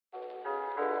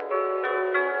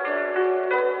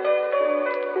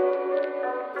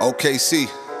OKC.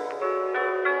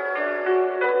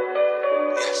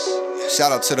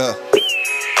 Shout out to the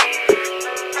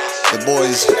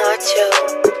boys.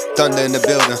 Penacho. Thunder in the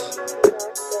building.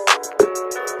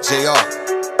 JR.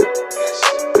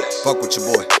 Fuck with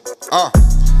your boy.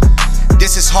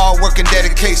 This is hard work and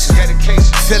dedication.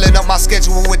 Filling up my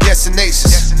schedule with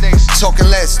destinations. Talking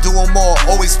less, doing more.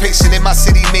 Always patient in my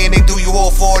city, man. They do you all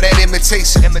for that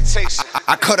imitation.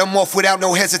 I cut them off without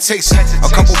no hesitation. A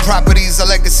couple properties, a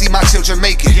legacy my children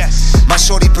making. My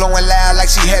shorty blowing loud like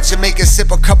she had Jamaican.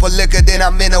 Sip a cup of liquor, then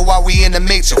I'm in her while we in the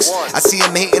matrix. I see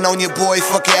him hating on your boy,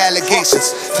 fuck your allegations.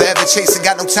 Forever chasing,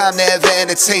 got no time to ever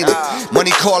entertain it.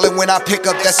 Money calling when I pick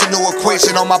up, that's a new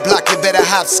equation. On my block, you better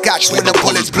hopscotch when the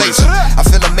bullets blazing. I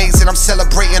feel amazing, I'm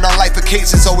celebrating on life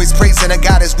occasions. Always praising a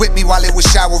God is with me while it was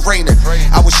shower raining.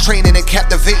 I was training and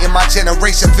captivating my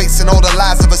generation, facing all the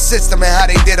lies of a system and how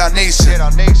they did our nation.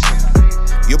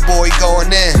 Your boy going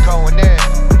in.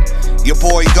 Your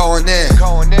boy going in.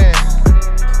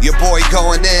 Your boy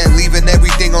going in. Leaving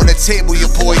everything on the table.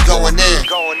 Your boy going in.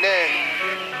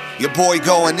 Your boy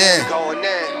going in.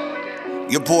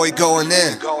 Your boy going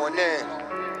in.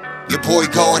 Your boy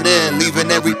going in,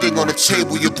 leaving everything on the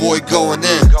table, your boy going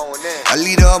in. A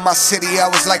leader of my city, I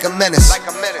was like a menace.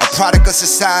 A product of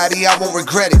society, I won't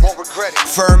regret it.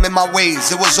 Firm in my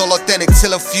ways, it was all authentic.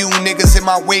 Till a few niggas in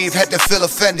my wave had to feel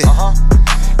offended.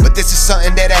 But this is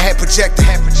something that I had projected.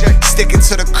 Sticking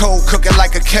to the code, cooking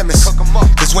like a chemist.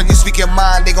 Cause when you speak your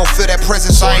mind, they gon' feel that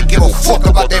presence. I ain't give a fuck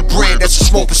about that bread, that's a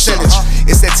small percentage.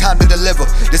 It's that time to deliver.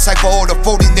 This type for all the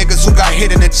 40 niggas who got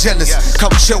hit in agendas.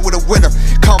 Come chill with a winner.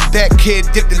 Come back, kid,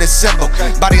 dipped in December.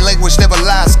 Body language never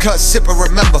lies, cut, sip, and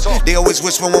remember. They always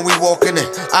whisper when we walking in.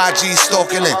 IG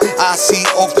stalking in. I see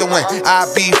often when I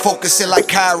be focusing like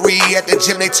Kyrie at the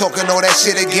gym. They talking all that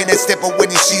shit again. And step up when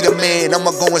you see the man.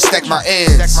 I'ma go and stack my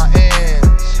ends.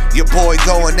 Your boy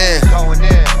going in.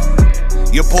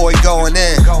 Your boy going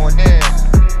in.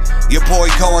 Your boy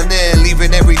going in.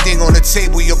 Leaving everything on the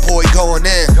table. Your boy going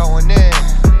in.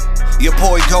 Your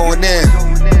boy going in.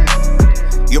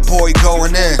 Your boy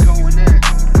going in.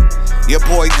 Your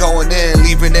boy going in.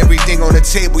 Leaving everything on the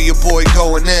table. Your boy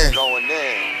going in.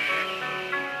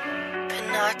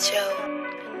 Penacho.